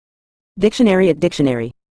Dictionary at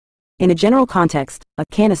dictionary. In a general context, a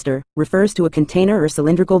canister refers to a container or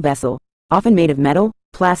cylindrical vessel, often made of metal,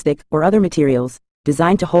 plastic, or other materials,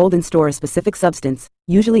 designed to hold and store a specific substance,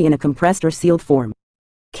 usually in a compressed or sealed form.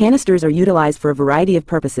 Canisters are utilized for a variety of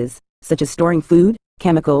purposes, such as storing food,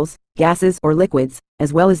 chemicals, gases, or liquids,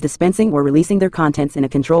 as well as dispensing or releasing their contents in a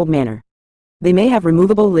controlled manner. They may have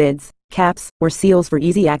removable lids, caps, or seals for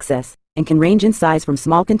easy access, and can range in size from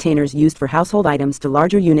small containers used for household items to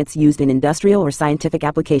larger units used in industrial or scientific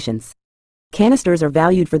applications. Canisters are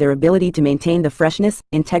valued for their ability to maintain the freshness,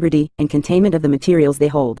 integrity, and containment of the materials they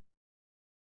hold.